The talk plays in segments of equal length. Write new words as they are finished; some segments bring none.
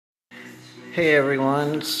Hey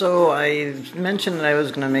everyone, so I mentioned that I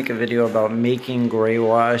was going to make a video about making gray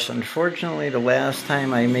wash. Unfortunately, the last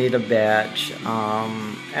time I made a batch,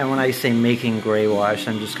 and when I say making gray wash,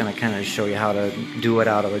 I'm just going to kind of show you how to do it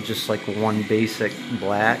out of just like one basic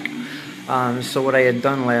black. So what I had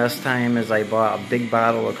done last time is I bought a big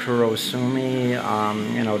bottle of Kurosumi.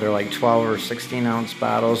 They're like 12 or 16 ounce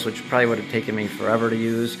bottles, which probably would have taken me forever to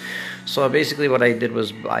use. So basically what I did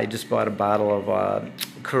was I just bought a bottle of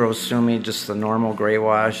Kurosumi, just the normal gray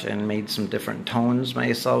wash, and made some different tones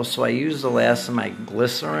myself. So I used the last of my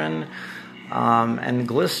glycerin. And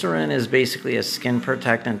glycerin is basically a skin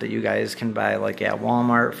protectant that you guys can buy like at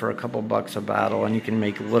Walmart for a couple bucks a bottle, and you can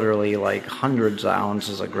make literally like hundreds of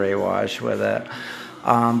ounces of gray wash with it.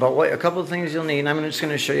 But a couple of things you'll need, and I'm just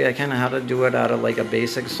going to show you kind of how to do it out of like a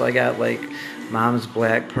basic. So I got like Mom's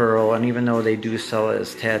Black Pearl, and even though they do sell it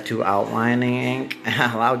as tattoo outlining ink,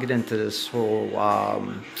 I'll get into this whole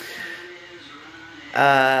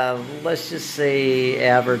let's just say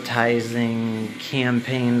advertising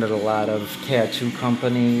campaign that a lot of tattoo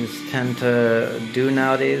companies tend to do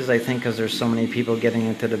nowadays, I think, because there's so many people getting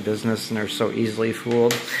into the business and they're so easily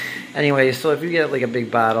fooled. Anyway, so if you get like a big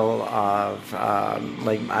bottle of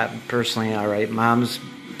personally, alright, Mom's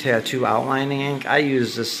tattoo outlining ink, I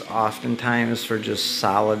use this oftentimes for just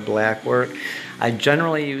solid black work. I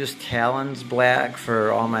generally use Talon's black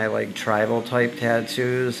for all my like tribal type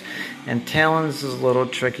tattoos, and Talon's is a little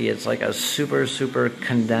tricky. It's like a super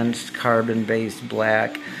condensed carbon based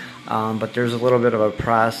black, but there's a little bit of a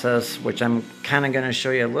process which I'm kind of going to show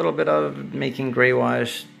you a little bit of making gray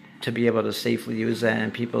wash to be able to safely use that in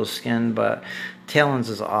people's skin. But Talon's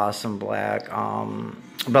is awesome black.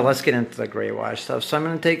 But let's get into the gray wash stuff. So I'm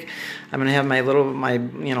gonna have my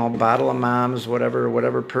bottle of Mom's,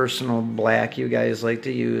 whatever personal black you guys like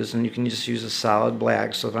to use, and you can just use a solid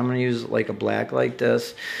black. So if I'm gonna use like a black like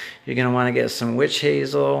this, you're gonna want to get some witch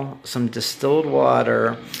hazel, some distilled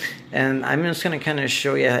water, and I'm just gonna kind of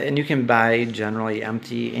show you. And you can buy generally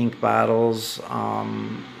empty ink bottles,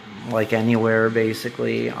 like anywhere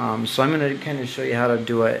basically. So I'm gonna kind of show you how to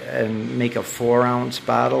do it and make a 4-ounce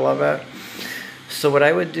bottle of it. So what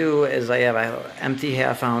I would do is I have an empty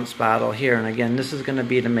half-ounce bottle here, and again, this is going to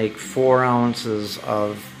be to make 4 ounces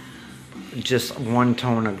of just one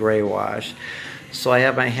tone of gray wash. So I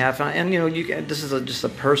have my half-ounce, and this is just a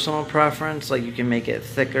personal preference. Like you can make it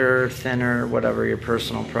thicker, thinner, whatever your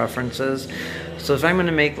personal preference is. So if I'm going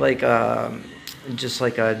to make like just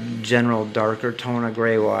like a general darker tone of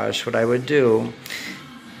gray wash, what I would do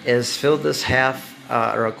is fill this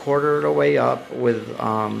or a quarter of the way up with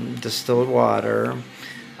distilled water,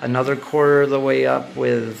 another quarter of the way up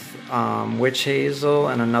with witch hazel,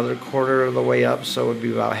 and another quarter of the way up, so it would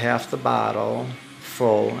be about half the bottle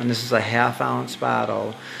full. And this is a half-ounce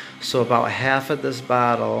bottle, so about half of this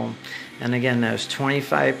bottle, and again there's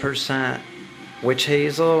 25% witch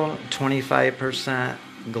hazel, 25%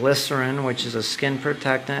 glycerin, which is a skin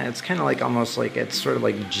protectant. It's kind of like almost like it's sort of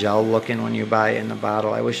like gel looking when you buy it in the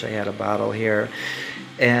bottle. I wish I had a bottle here.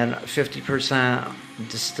 And 50%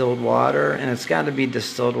 distilled water, and it's got to be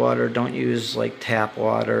distilled water. Don't use like tap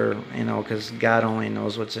water, because God only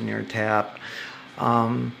knows what's in your tap.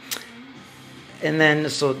 And then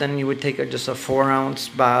you would take just a 4-ounce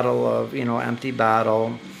bottle of empty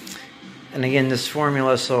bottle. And again, this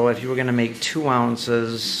formula, so if you were going to make 2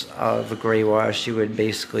 ounces of gray wash, you would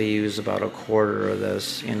basically use about a quarter of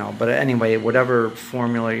this, But anyway, whatever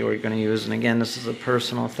formula you were going to use, and again, this is a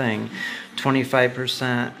personal thing,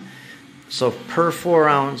 25%. So per 4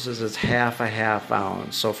 ounces, it's half a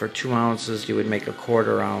half-ounce. So for 2 ounces, you would make a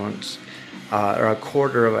quarter ounce, or a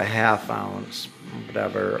quarter of a half-ounce,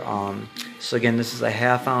 whatever. So again, this is a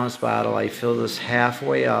half-ounce bottle. I fill this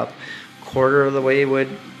halfway up, quarter of the way would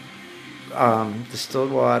distilled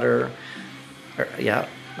water,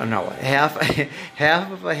 half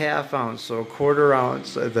of a half-ounce, so a quarter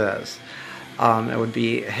ounce of this. It would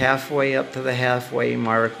be halfway up to the halfway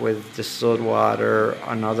mark with distilled water,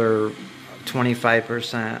 another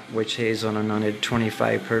 25% witch hazel, and another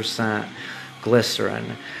 25%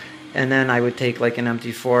 glycerin. And then I would take like an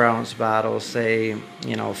empty 4-ounce bottle, say,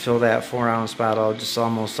 fill that 4-ounce bottle just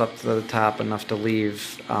almost up to the top, enough to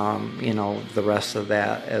leave, the rest of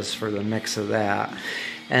that as for the mix of that.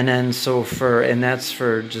 And then and that's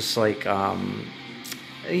for just like, kind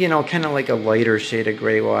of like a lighter shade of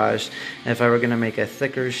gray wash. And if I were going to make a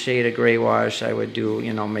thicker shade of gray wash, I would do,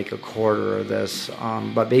 make a quarter of this,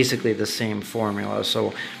 but basically the same formula.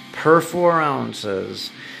 So per 4 ounces,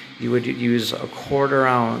 you would use a quarter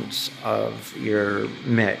ounce of your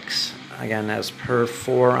mix. Again, that's per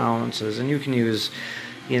 4 ounces, and you can use,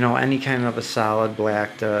 any kind of a solid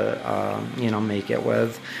black to, make it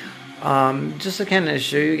with. Just to kind of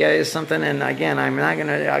show you guys something, and again, I'm not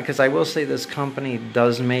gonna, because I will say this company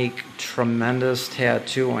does make tremendous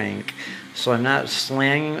tattoo ink, so I'm not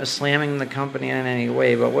slamming the company in any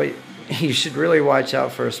way, but what you should really watch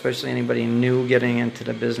out for, especially anybody new getting into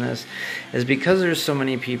the business, is because there's so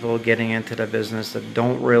many people getting into the business that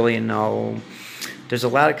don't really know. There's a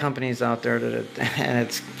lot of companies out there that, and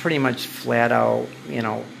it's pretty much flat out,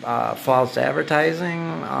 false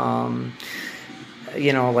advertising.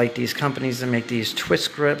 Like these companies that make these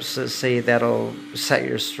twist grips that say that'll set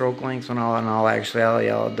your stroke length, when all actuality,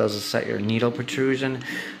 all it does is set your needle protrusion.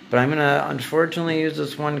 But I'm going to unfortunately use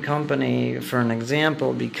this one company for an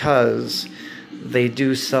example because they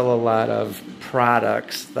do sell a lot of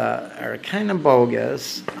products that are kind of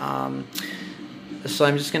bogus. So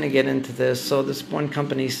I'm just going to get into this. So this one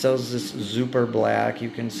company sells this Super Black, you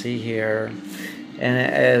can see here.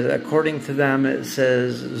 And according to them, it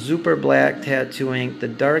says Super Black Tattoo Ink, the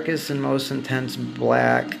darkest and most intense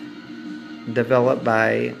black developed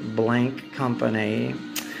by blank company.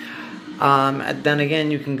 Then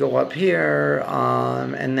again, you can go up here,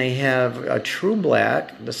 and they have a True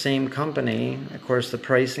Black, the same company. Of course, the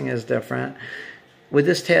pricing is different. With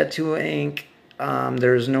this tattoo ink,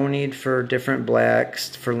 there's no need for different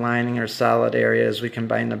blacks for lining or solid areas. We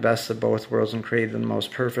combine the best of both worlds and create the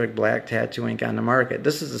most perfect black tattoo ink on the market.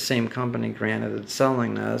 This is the same company, granted, that's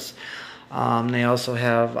selling this. They also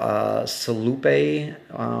have Salupe,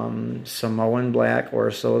 Samoan Black,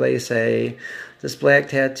 or so they say. This black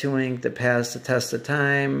tattoo ink that passed the test of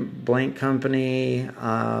time, blank company,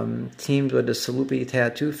 teamed with the Salupe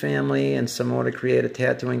tattoo family and Samoa to create a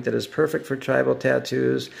tattoo ink that is perfect for tribal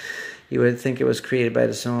tattoos. You would think it was created by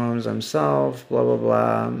the Samoans themselves, blah, blah,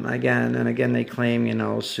 blah. Again, they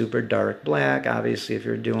claim, super dark black. Obviously, if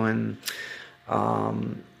you're doing,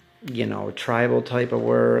 tribal type of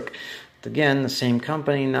work. Again, the same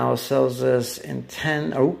company now sells this in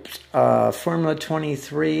Formula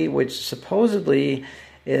 23, which supposedly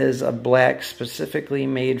is a black specifically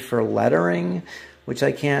made for lettering, which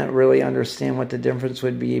I can't really understand what the difference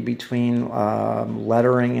would be between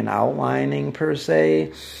lettering and outlining per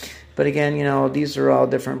se. But again, these are all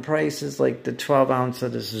different prices. Like the 12 ounce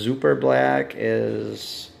of this Super Black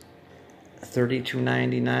is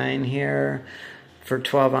 $32.99 here. For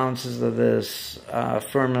 12 ounces of this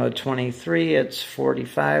Formula 23, it's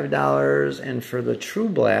 $45. And for the True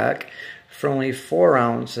Black, for only 4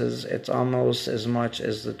 ounces, it's almost as much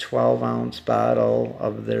as the 12-ounce bottle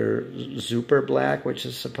of their Super Black, which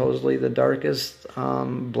is supposedly the darkest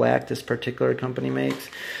black this particular company makes.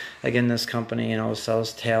 Again, this company,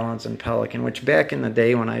 sells Talons and Pelican, which back in the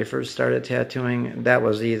day when I first started tattooing, it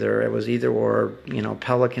was either or,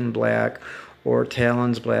 Pelican Black or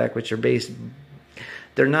Talons Black, which are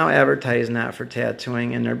they're now advertised not for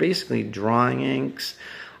tattooing, and they're basically drawing inks.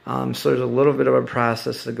 So there's a little bit of a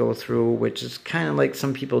process to go through, which is kind of like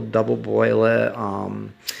some people double boil it.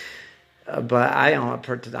 But I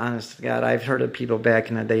don't, honest to God, I've heard of people back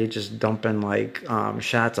in the day just dumping like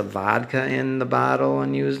shots of vodka in the bottle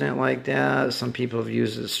and using it like that. Some people have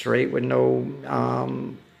used it straight with no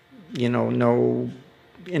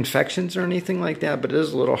infections or anything like that. But it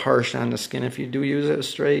is a little harsh on the skin if you do use it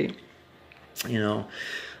straight.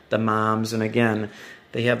 The moms, and again,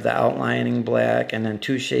 they have the outlining black and then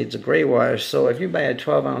 2 shades of Greywash. So if you buy a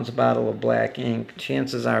 12-ounce bottle of black ink,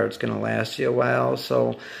 chances are it's going to last you a while.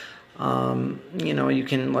 So, you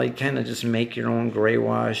can like kind of just make your own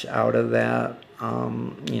Greywash out of that,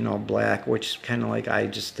 black, which kind of like I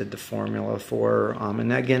just did the formula for.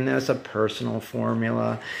 And again, that's a personal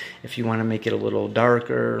formula. If you want to make it a little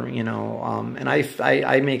darker, and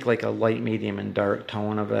I make like a light, medium, and dark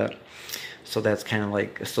tone of it. So that's kind of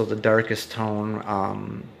like, so the darkest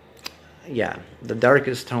tone, the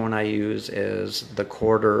darkest tone I use is the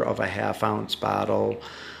 1/4 of a 1/2 ounce bottle.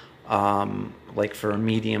 Like for a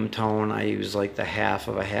medium tone, I use like the 1/2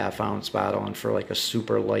 of a 1/2 ounce bottle, and for like a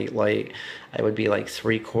super light, I would be like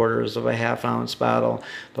 3/4 of a 1/2 ounce bottle.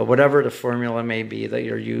 But whatever the formula may be that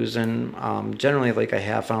you're using, generally like a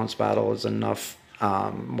 1/2 ounce bottle is enough.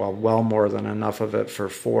 Well more than enough of it for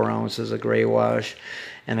 4 ounces of Greywash.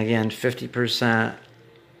 And again, 50%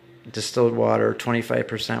 distilled water,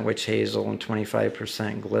 25% witch hazel, and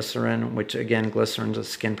 25% glycerin, which again, glycerin's a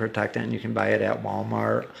skin protectant, and you can buy it at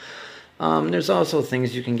Walmart. There's also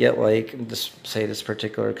things you can get, like this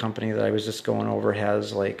particular company that I was just going over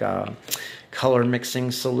has like a color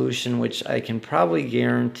mixing solution, which I can probably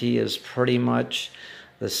guarantee is pretty much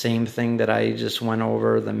the same thing that I just went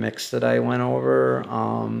over, the mix that I went over.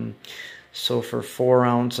 So for 4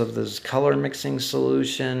 ounce of this color mixing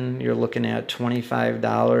solution, you're looking at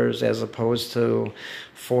 $25 as opposed to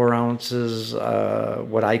 4 ounces,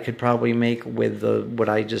 what I could probably make with what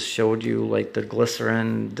I just showed you, like the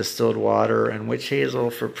glycerin, distilled water, and witch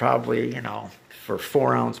hazel for probably, for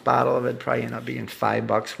 4 ounce bottle of it, probably end up being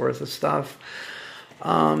 $5 worth of stuff.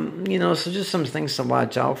 So just some things to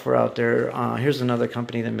watch out for out there. Here's another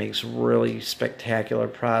company that makes really spectacular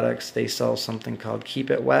products. They sell something called Keep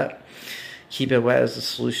It Wet. Keep It Wet is a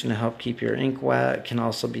solution to help keep your ink wet. It can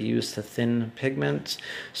also be used to thin pigments.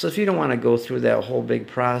 So if you don't want to go through that whole big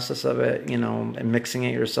process of it, and mixing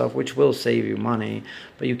it yourself, which will save you money,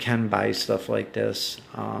 but you can buy stuff like this.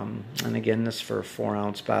 And again, this for a 4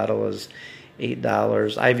 ounce bottle is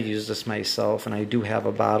 $8. I've used this myself, and I do have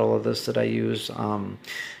a bottle of this that I use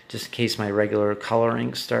just in case my regular color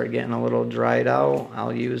inks start getting a little dried out.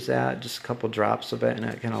 I'll use that, just a couple drops of it, and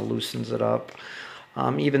it kind of loosens it up.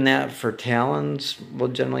 Even that for talons will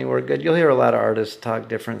generally work good. You'll hear a lot of artists talk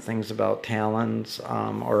different things about talons,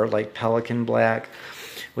 or like Pelican Black,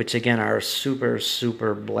 which again are super,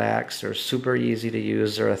 super blacks. They're super easy to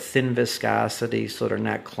use. They're a thin viscosity, so they're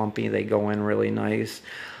not clumpy. They go in really nice.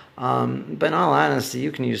 But in all honesty,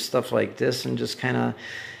 you can use stuff like this and just kind of,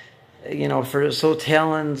 so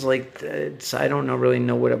talons, like, I don't really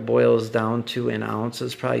know what it boils down to in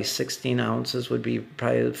ounces. Probably 16 ounces would be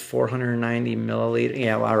probably 490 milliliters.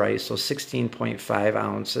 Yeah, all right, so 16.5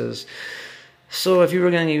 ounces. So if you were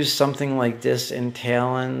going to use something like this in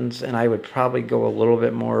talons, and I would probably go a little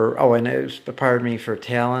bit more, pardon me, for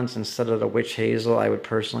talons, instead of the witch hazel, I would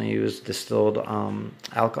personally use distilled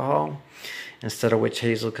alcohol instead of witch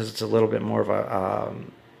hazel, because it's a little bit more of a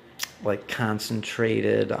like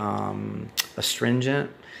concentrated astringent.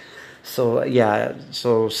 So yeah,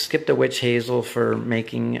 so skip the witch hazel for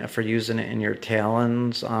using it in your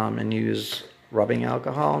talons, and use rubbing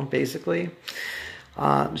alcohol basically.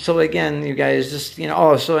 So again, you guys just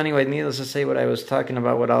so anyway, needless to say, what I was talking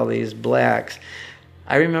about with all these blacks,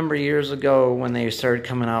 I remember years ago when they started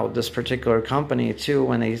coming out with this particular company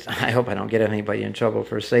too, I hope I don't get anybody in trouble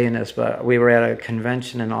for saying this, but we were at a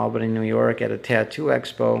convention in Albany, New York at a tattoo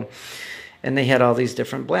expo, and they had all these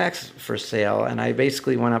different blacks for sale, and I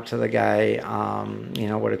basically went up to the guy,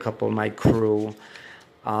 with a couple of my crew,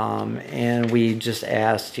 and we just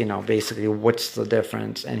asked, basically, what's the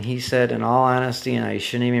difference? And he said, in all honesty, and I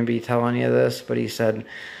shouldn't even be telling you this, but he said,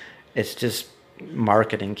 it's just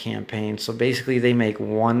marketing campaign. So basically they make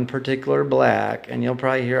one particular black, and you'll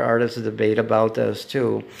probably hear artists debate about this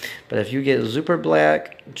too, but if you get super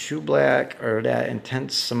black, true black, or that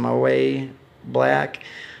intense Samoa black,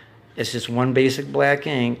 it's just one basic black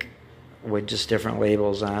ink with just different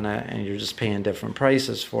labels on it, and you're just paying different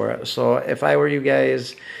prices for it. So if I were you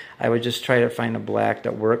guys, I would just try to find a black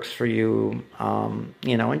that works for you,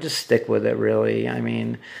 and just stick with it, really. I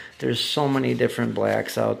mean, there's so many different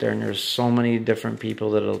blacks out there, and there's so many different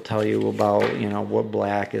people that'll tell you about, what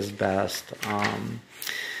black is best.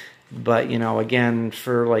 But, again,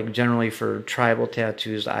 generally for tribal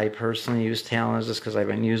tattoos, I personally use talons just because I've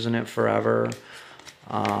been using it forever.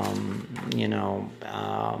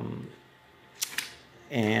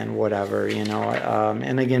 And whatever,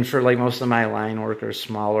 and again, for most of my line work are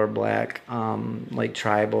smaller black, like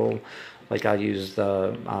tribal, like I'll use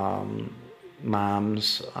the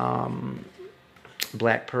Mom's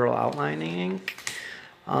Black Pearl outlining ink.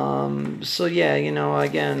 So yeah,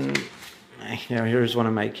 again, here's one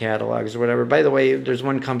of my catalogs or whatever. By the way, there's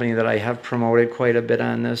one company that I have promoted quite a bit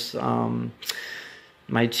on this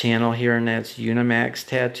my channel here, and that's Unimax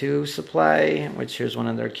Tattoo Supply, which here's one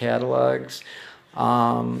of their catalogs.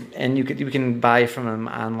 And you can buy from them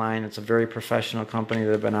online. It's a very professional company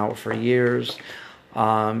that have been out for years.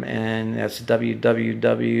 And that's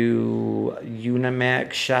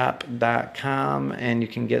www.unimaxshop.com, and you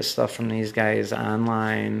can get stuff from these guys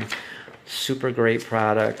online. Super great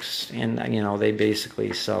products, and they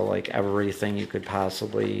basically sell everything you could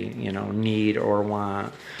possibly need or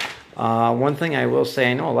want. One thing I will say,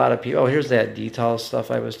 I know a lot of people, here's that detail stuff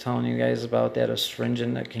I was telling you guys about, that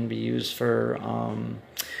astringent that can be used for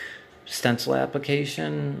stencil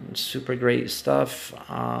application. Super great stuff.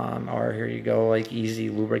 Or here you go, Easy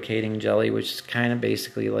Lubricating Jelly, which is kind of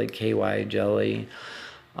basically like KY jelly.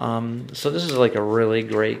 So this is a really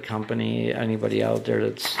great company. Anybody out there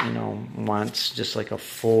that's wants just a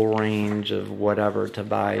full range of whatever to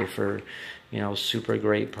buy for super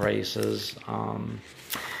great prices.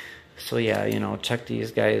 So yeah, check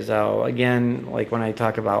these guys out. Again, when I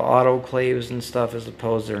talk about autoclaves and stuff, as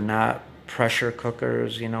opposed, they're not pressure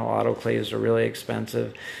cookers. Autoclaves are really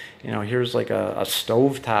expensive. You know, here's like a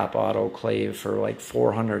stovetop autoclave for like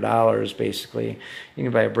 $400 basically. You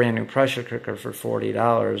can buy a brand new pressure cooker for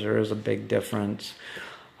 $40. There is a big difference.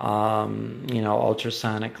 You know,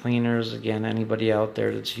 ultrasonic cleaners, again, anybody out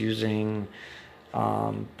there that's using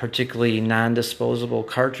particularly non-disposable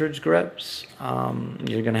cartridge grips,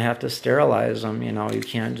 you're going to have to sterilize them. You know, you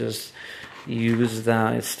can't just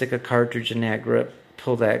stick a cartridge in that grip,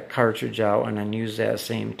 pull that cartridge out, and then use that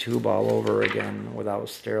same tube all over again without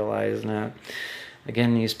sterilizing it.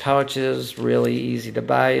 Again, these pouches, really easy to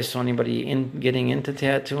buy, so anybody getting into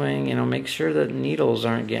tattooing, you know, make sure that needles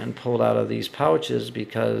aren't getting pulled out of these pouches,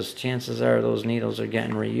 because chances are those needles are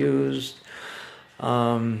getting reused.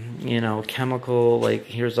 You know, chemical, like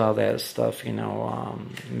here's all that stuff, you know,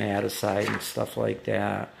 maticide and stuff like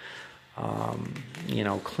that. You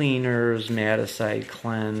know, cleaners, maticide,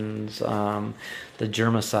 cleanse, the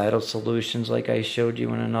germicidal solutions like I showed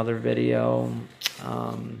you in another video.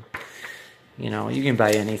 You know, you can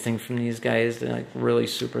buy anything from these guys. They're like really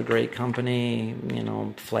super great company, you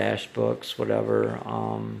know, flash books, whatever.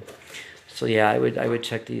 So yeah, I would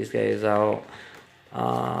check these guys out.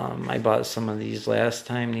 I bought some of these last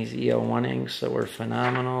time, these EO1 inks that were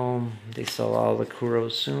phenomenal. They sell all the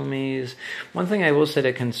Kurosumis. One thing I will say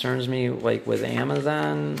that concerns me, like with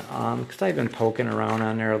Amazon, because I've been poking around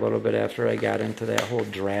on there a little bit after I got into that whole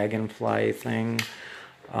dragonfly thing,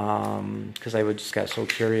 because I just got so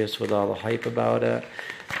curious with all the hype about it.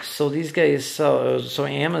 So these guys sell, so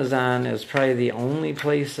Amazon is probably the only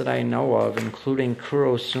place that I know of, including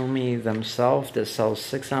Kurosumi themselves, that sells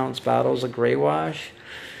 6-ounce bottles of Greywash.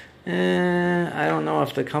 I don't know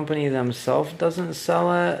if the company themselves doesn't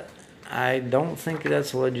sell it. I don't think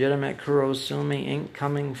that's a legitimate Kurosumi ink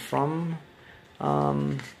coming from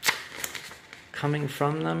them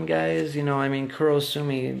guys. You know, I mean,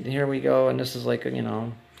 Kurosumi, here we go, and this is like, you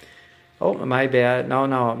know, oh, my bad.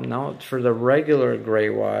 No. For the regular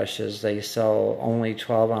Greywashes, they sell only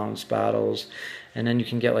 12-ounce bottles. And then you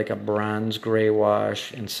can get like a bronze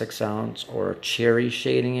Greywash in 6-ounce, or cherry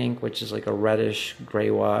shading ink, which is like a reddish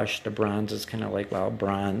Greywash. The bronze is kind of like, well,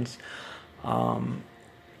 bronze.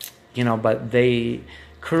 You know, but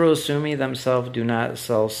Kurosumi themselves do not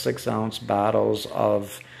sell 6-ounce bottles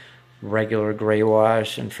of regular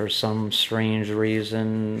Greywash, and for some strange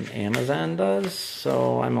reason Amazon does,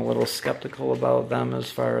 so I'm a little skeptical about them as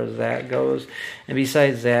far as that goes. And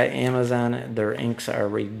besides that, Amazon, their inks are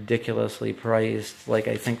ridiculously priced. Like,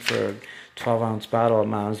 I think for a 12-ounce bottle of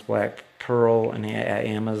Mom's Black Pearl and at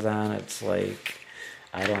Amazon it's like,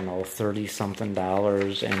 I don't know, $30-something,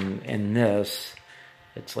 and in this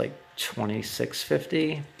it's like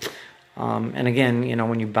 $26.50. And again, you know,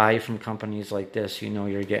 when you buy from companies like this, you know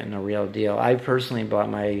you're getting a real deal. I personally bought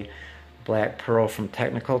my Black Pearl from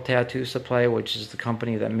Technical Tattoo Supply, which is the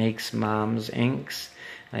company that makes Mom's inks.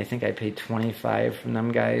 And I think I paid $25 from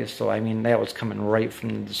them guys. So, I mean, that was coming right from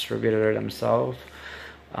the distributor themselves.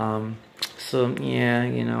 So, yeah,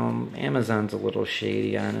 you know, Amazon's a little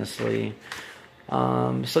shady, honestly.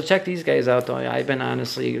 So check these guys out, though. I've been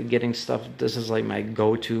honestly getting stuff. This is like my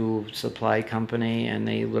go-to supply company, and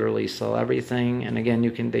they literally sell everything. And again,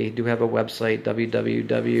 they do have a website,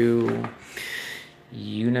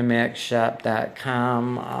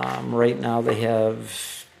 www.unimaxshop.com. Right now they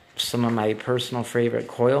have some of my personal favorite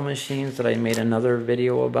coil machines that I made another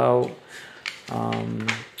video about.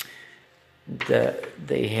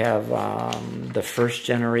 They have the first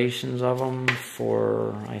generations of them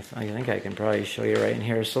for, I think I can probably show you right in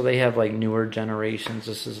here. So they have like newer generations.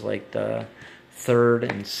 This is like the 3rd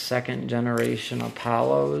and 2nd generation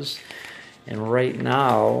Apollos. And right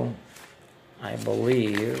now, I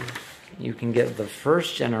believe you can get the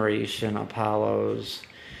 1st generation Apollos.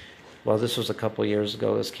 Well, this was a couple years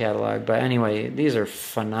ago, this catalog. But anyway, these are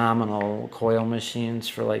phenomenal coil machines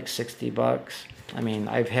for like $60. I mean,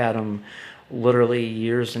 I've had them literally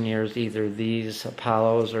years and years, either these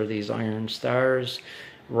Apollos or these Iron Stars.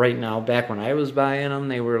 Right now, back when I was buying them,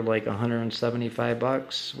 they were like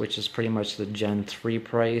 $175, which is pretty much the Gen 3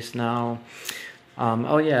 price now.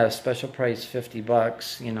 Oh yeah, special price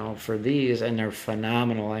 $50, you know, for these, and they're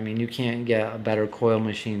phenomenal. I mean, you can't get a better coil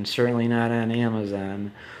machine, certainly not on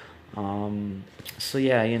Amazon. So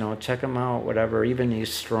yeah, you know, check them out, whatever. Even these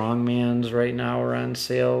Strongmans right now are on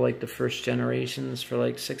sale, like the 1st generations, for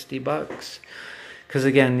like $60. Because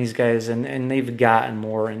again, these guys, and they've gotten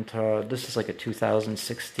more into, this is like a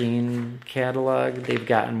 2016 catalog, they've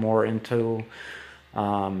gotten more into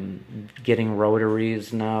getting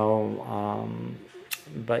rotaries now,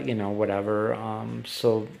 but you know, whatever.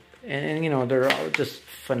 So, and you know, they're all just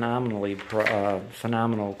phenomenal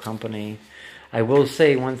company. I will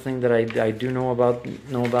say one thing that I do know about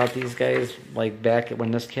these guys. Like back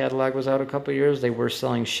when this catalog was out a couple of years, they were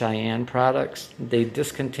selling Cheyenne products. They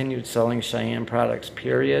discontinued selling Cheyenne products,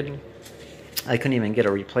 period. I couldn't even get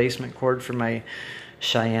a replacement cord for my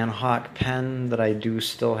Cheyenne Hawk pen that I do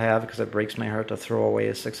still have, because it breaks my heart to throw away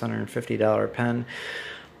a $650 pen.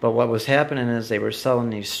 But what was happening is they were selling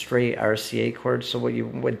these straight RCA cords. So what you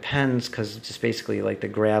with pens, because it's just basically like the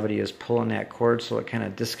gravity is pulling that cord, so it kind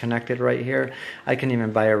of disconnected right here. I couldn't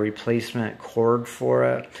even buy a replacement cord for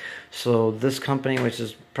it. So this company, which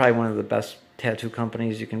is probably one of the best tattoo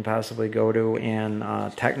companies you can possibly go to, and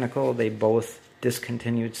Technical, they both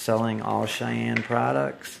discontinued selling all Cheyenne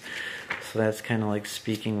products. So that's kind of like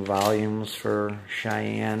speaking volumes for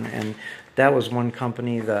Cheyenne. And that was one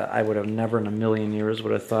company that I would have never in a million years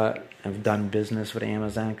would have thought have done business with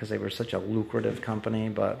Amazon, because they were such a lucrative company.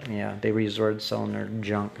 But yeah, they resorted selling their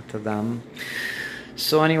junk to them.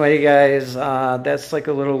 So anyway, guys, that's like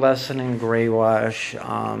a little lesson in Greywash.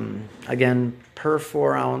 Again, per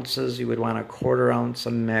 4 ounces, you would want a 1/4 ounce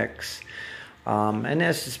of mix. And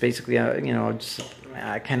that's just basically,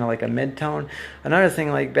 kind of like a mid-tone. Another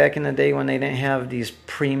thing, like back in the day when they didn't have these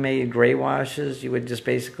pre-made gray washes, you would just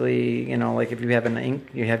basically, like if you have an ink,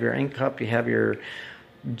 you have your ink cup, you have your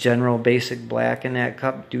general basic black in that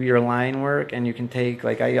cup, do your line work, and you can take,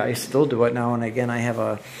 like I still do it now and again. I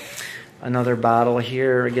have another bottle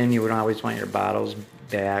here. Again, you would always want your bottles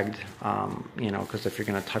bagged, because if you're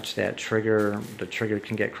going to touch that trigger, the trigger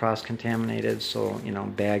can get cross-contaminated. So,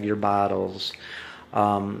 bag your bottles.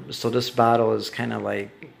 So this bottle is kind of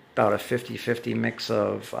like about a 50-50 mix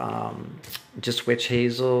of just witch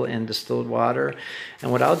hazel and distilled water.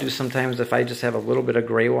 And what I'll do sometimes, if I just have a little bit of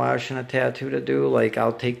gray wash and a tattoo to do, like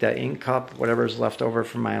I'll take that ink cup, whatever's left over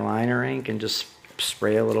from my liner ink, and just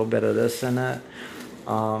spray a little bit of this in it.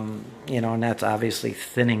 And that's obviously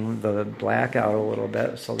thinning the black out a little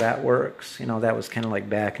bit, so that works. That was kind of like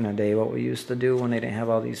back in the day what we used to do when they didn't have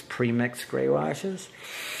all these pre-mixed gray washes.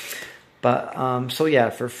 But, so yeah,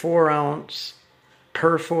 for 4 ounce,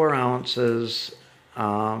 per 4 ounces,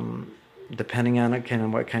 depending on it, kind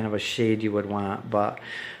of what kind of a shade you would want. But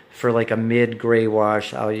for like a mid gray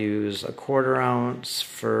wash, I'll use a 1/4 ounce.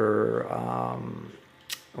 For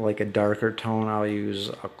like a darker tone, I'll use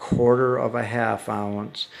a 1/4 of a 1/2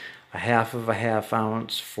 ounce, a 1/2 of a 1/2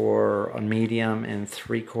 ounce for a medium, and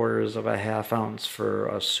 3/4 of a 1/2 ounce for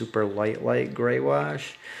a super light gray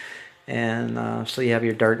wash. And so you have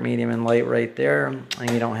your dark, medium, and light right there. And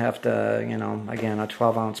you don't have to, again, a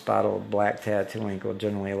 12-ounce bottle of black tattoo ink will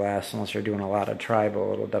generally last, unless you're doing a lot of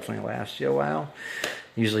tribal, it'll definitely last you a while.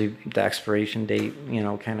 Usually the expiration date,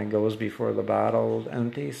 kind of goes before the bottle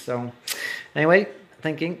empties. So anyway,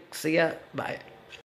 thinking, see ya, bye.